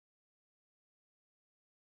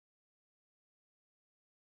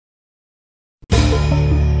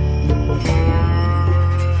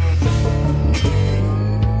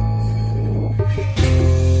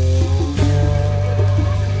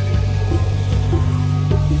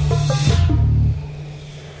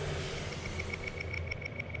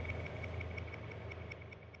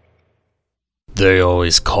They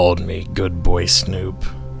always called me Good Boy Snoop,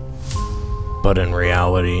 but in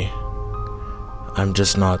reality, I'm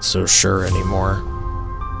just not so sure anymore.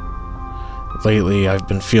 Lately, I've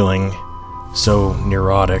been feeling so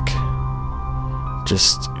neurotic,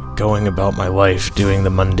 just going about my life doing the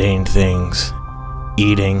mundane things,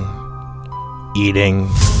 eating,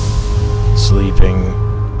 sleeping,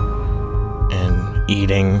 and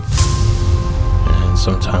eating, and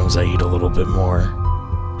sometimes I eat a little bit more.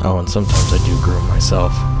 Oh, and sometimes I do groom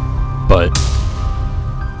myself. But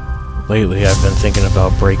lately I've been thinking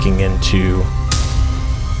about breaking into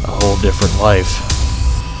a whole different life.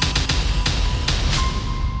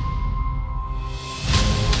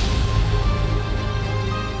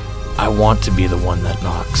 I want to be the one that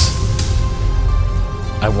knocks.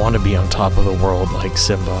 I want to be on top of the world like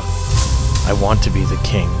Simba. I want to be the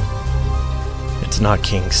king. It's not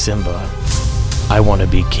King Simba. I want to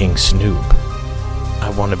be King Snoop. I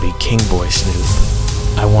want to be King Boy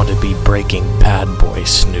Snoop. I want to be breaking Bad Boy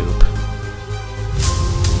Snoop.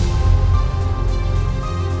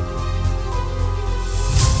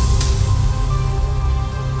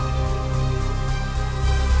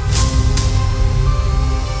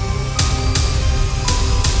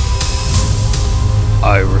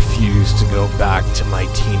 I refuse to go back to my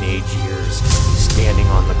teenage years, standing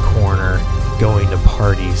on the corner, going to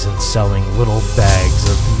parties and selling little bags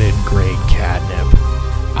of mid-grade catnip.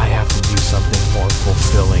 I have to do something more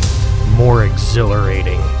fulfilling, more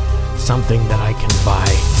exhilarating, something that I can buy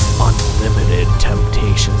unlimited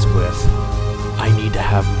temptations with. I need to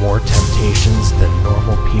have more temptations than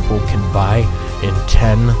normal people can buy in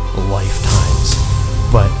 10 lifetimes.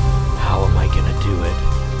 But how am I gonna do it?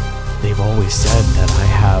 They've always said that I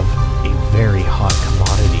have a very hot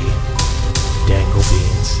commodity, dangle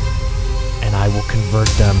beans, and I will convert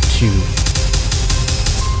them to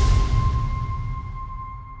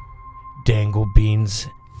dangle beans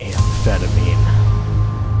amphetamine.